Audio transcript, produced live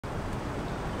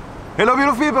Hello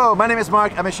beautiful people, my name is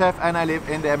Mark, I'm a chef and I live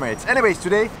in the Emirates. Anyways,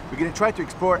 today we're gonna try to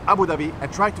explore Abu Dhabi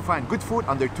and try to find good food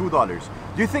under $2.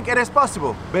 Do you think it is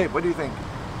possible? Babe, what do you think?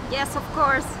 Yes, of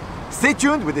course. Stay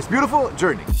tuned with this beautiful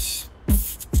journey.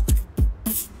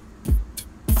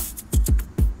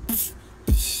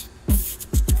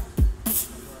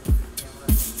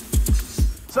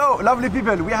 So, lovely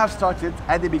people, we have started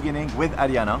at the beginning with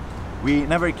Ariana. We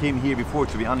never came here before,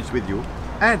 to be honest with you.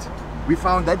 And we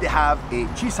found that they have a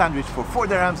cheese sandwich for 4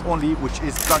 dirhams only, which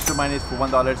is plus or minus for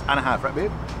 $1.50, right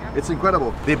babe? Yeah. It's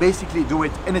incredible. They basically do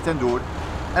it in a tandoor.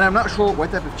 And I'm not sure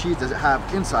what type of cheese does it have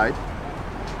inside.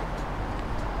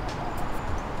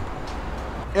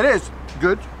 It is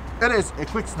good. It is a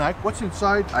quick snack. What's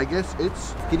inside? I guess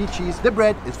it's skinny cheese. The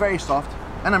bread is very soft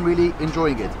and I'm really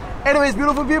enjoying it. Anyways,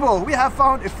 beautiful people, we have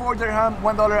found a 4 dirham,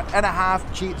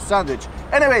 $1.50 cheese sandwich.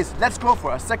 Anyways, let's go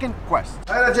for a second quest.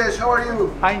 Hi Rajesh, how are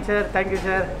you? Fine sir, thank you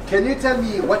sir. Can you tell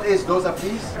me what is dosa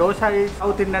please? Dosa is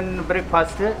South Indian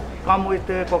breakfast. Come with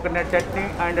coconut chutney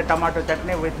and tomato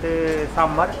chutney with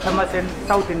sambar. Famous in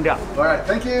South India. Alright,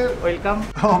 thank you. Welcome.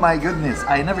 Oh my goodness,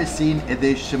 I never seen a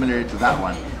dish similar to that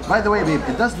one. By the way babe,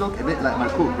 it does look a bit like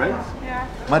markook, right? Yeah.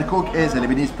 Markook is a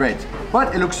Lebanese bread,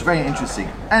 but it looks very interesting.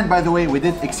 And by the way, we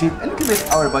did exceed a little bit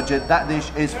our budget. That dish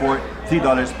is for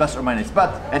 $3 plus or minus,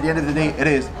 but at the end of the day, it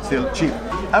is still cheap.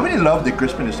 I really love the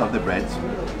crispiness of the bread.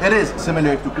 It is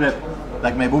similar to crepe,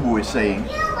 like my boo-boo is saying,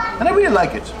 and I really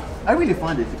like it. I really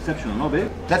find it exceptional, no babe?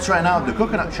 Let's try now the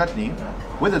coconut chutney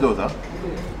with the dosa.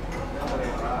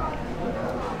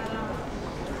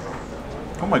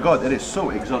 Oh my god, it is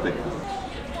so exotic.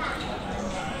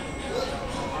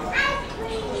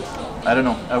 I don't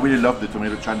know, I really love the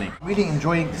tomato chutney. Really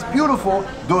enjoying this beautiful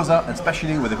dosa,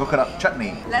 especially with the coconut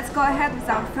chutney. Let's go ahead with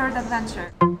our third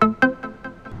adventure.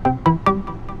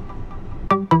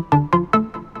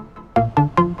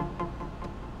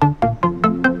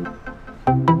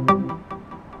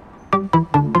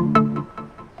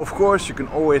 Of course, you can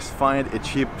always find a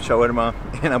cheap shawarma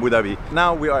in Abu Dhabi.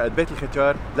 Now we are at Beit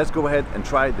al-Khatar. Let's go ahead and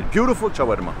try the beautiful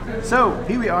shawarma. So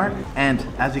here we are, and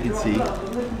as you can see,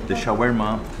 the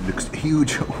shawarma looks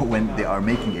huge when they are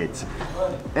making it.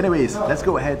 Anyways, let's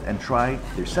go ahead and try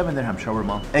their 7 dirham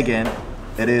shawarma. Again,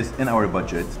 it is in our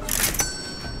budget.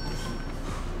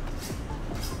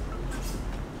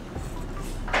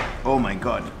 Oh my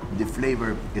god, the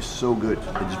flavor is so good.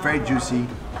 It's very juicy.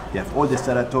 You have all the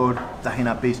sarator,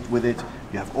 tahina paste with it.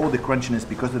 You have all the crunchiness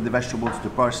because of the vegetables, the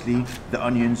parsley, the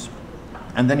onions.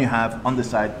 And then you have on the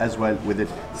side as well with it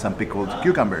some pickled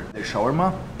cucumber. The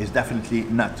shawarma is definitely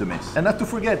not to miss. And not to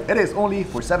forget, it is only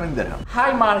for 7 dirham.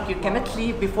 Hi Mark, you cannot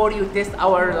leave before you taste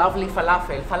our lovely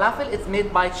falafel. Falafel is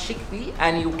made by chickpea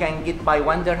and you can get by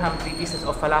 1 dirham 3 pieces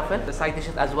of falafel. The side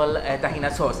dishes as well,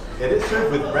 tahina sauce. It is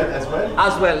served with bread as well?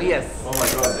 As well, yes. Oh my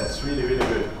god, that's really, really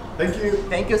good. Thank you.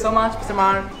 Thank you so much, Mr.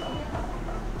 Mark.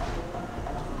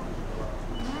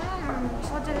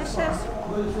 So delicious.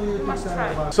 Must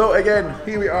try. So again,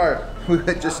 here we are. We're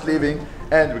just leaving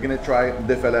and we're gonna try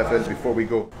the falafel before we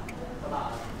go.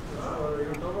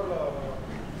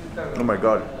 Oh my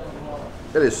god.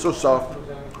 It is so soft,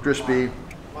 crispy,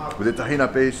 with the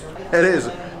tahina paste. It is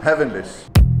heavenly.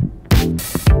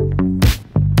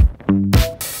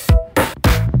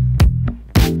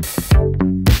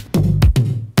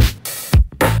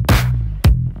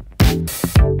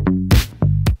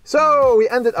 So we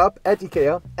ended up at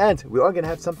IKEA and we are gonna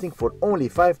have something for only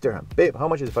 5 dirham. Babe, how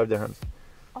much is 5 dirhams?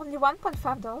 Only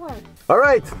 $1.5.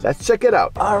 Alright, let's check it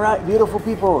out. Alright, beautiful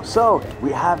people. So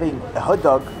we're having a hot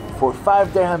dog for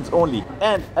 5 dirhams only.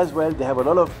 And as well, they have a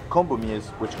lot of combo meals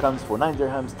which comes for 9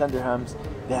 dirhams, 10 dirhams.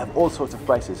 They have all sorts of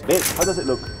prices. Babe, how does it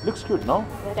look? Looks cute, no?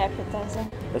 Very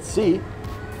appetizing. Let's see.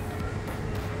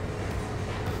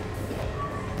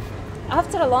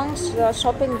 After a long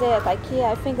shopping day at IKEA,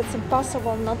 I think it's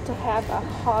impossible not to have a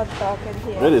hot dog in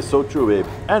here. That is so true, babe.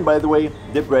 And by the way,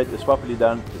 the bread is properly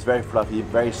done. It's very fluffy,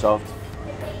 very soft.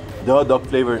 The hot dog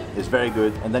flavor is very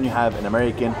good. And then you have an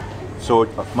American sort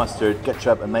of mustard,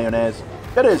 ketchup and mayonnaise.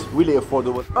 It is really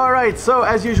affordable. Alright, so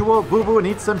as usual, Boo Boo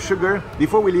needs some sugar.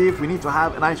 Before we leave, we need to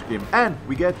have an ice cream. And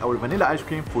we get our vanilla ice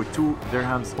cream for 2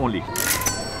 dirhams only.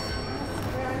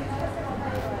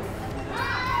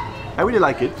 I really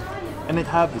like it. And it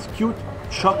have this cute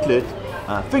chocolate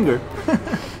finger.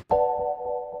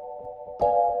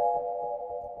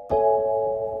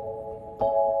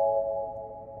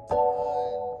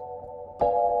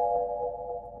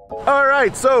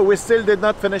 Alright, so we still did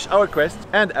not finish our quest,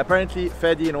 and apparently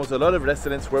Fadi knows a lot of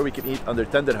restaurants where we can eat under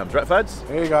 10 dirhams, right Fads?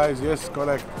 Hey guys, yes,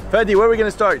 correct. Fadi, where are we gonna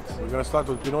start? We're gonna start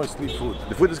with Pinoy street food.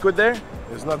 The food is good there?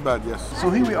 It's not bad, yes. So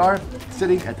here we are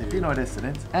sitting at the Pinoy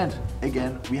restaurant, and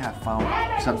again we have found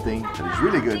something that is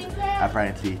really good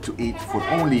apparently to eat for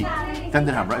only 10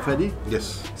 dirham, right Fadi?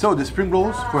 Yes. So the spring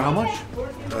rolls for how much?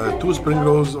 2 spring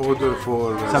rolls order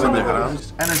for 7 dirhams.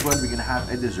 dirhams. And as well we're gonna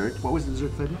have a dessert. What was the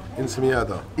dessert Fadi?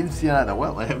 Ensaymada. Ensaymada.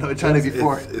 Well, I have never tried it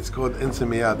before. It's called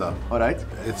Ensaymada. Alright.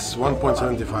 It's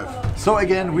 1.75. So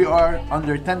again, we are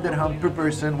under 10 dirham per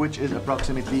person, which is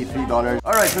approximately $3.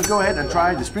 Alright, let's go ahead and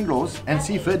try the spring rolls and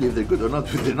see Fadi if they're good or not.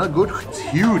 If they're not good, it's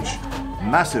huge.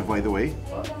 Massive, by the way.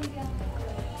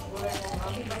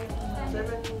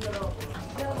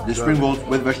 The spring rolls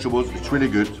with vegetables, it's really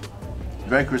good.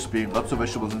 Very crispy, lots of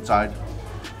vegetables inside.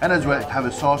 And as well, have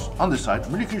a sauce on the side.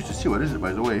 I'm really curious to see what is it,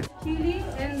 by the way. Chili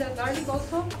and garlic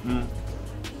also. And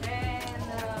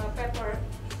pepper.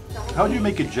 How do you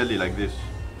make a jelly like this?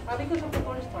 Because of the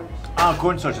cornstarch. Ah,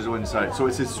 cornstarch is inside. So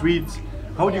it's a sweet.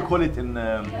 How would you call it in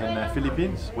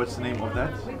Philippines? What's the name of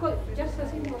that? We call just a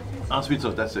simple sweet. Ah, sweet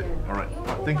sauce. That's it. All right.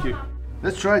 Thank you.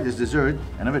 Let's try this dessert.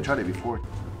 I never tried it before.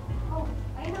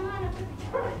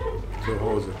 So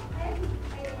how was it?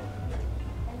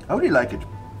 I really like it.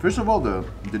 First of all, the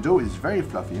dough is very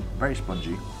fluffy, very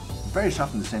spongy, very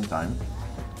soft at the same time,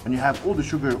 and you have all the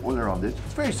sugar all around it.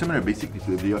 It's very similar, basically,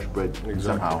 to the brioche bread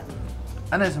somehow.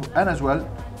 And as well,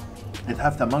 it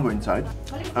has the mango inside.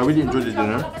 I really enjoyed the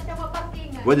dinner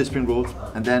with the spring rolls,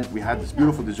 and then we had this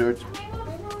beautiful dessert.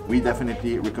 We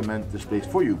definitely recommend this place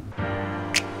for you.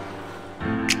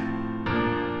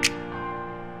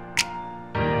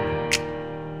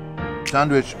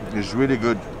 Sandwich is really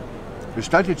good. It's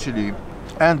slightly chili,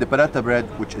 and the paratha bread,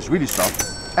 which is really soft.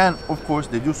 And of course,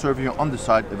 they do serve you on the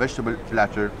side a vegetable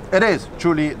platter. It is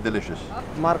truly delicious.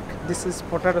 Mark, this is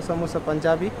potato samosa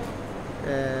Punjabi.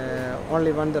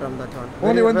 Only 1 dirham, that one.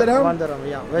 Only 1 dirham? 1 dirham,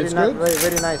 yeah. Very,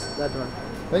 very nice, that one.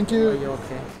 Thank you.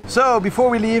 Okay. So before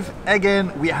we leave,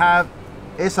 again, we have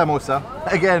a samosa.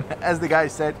 Again, as the guy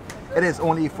said, it is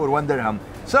only for 1 dirham.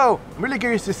 So I'm really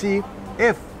curious to see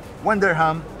if 1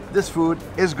 dirham, this food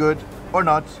is good or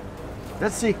not.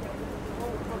 Let's see.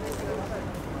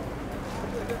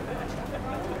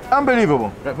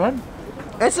 Unbelievable. Right, man?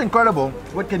 It's incredible.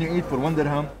 What can you eat for 1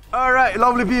 dirham? All right,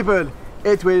 lovely people.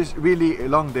 It was really a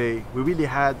long day. We really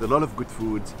had a lot of good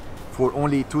foods for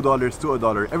only $2 to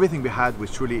 $1. Everything we had was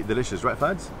truly delicious, right,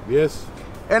 Fads? Yes.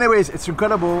 Anyways, it's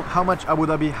incredible how much Abu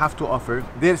Dhabi have to offer.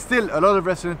 There's still a lot of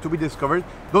restaurants to be discovered.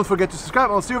 Don't forget to subscribe.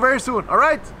 I'll see you very soon. All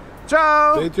right?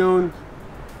 Ciao. Stay tuned.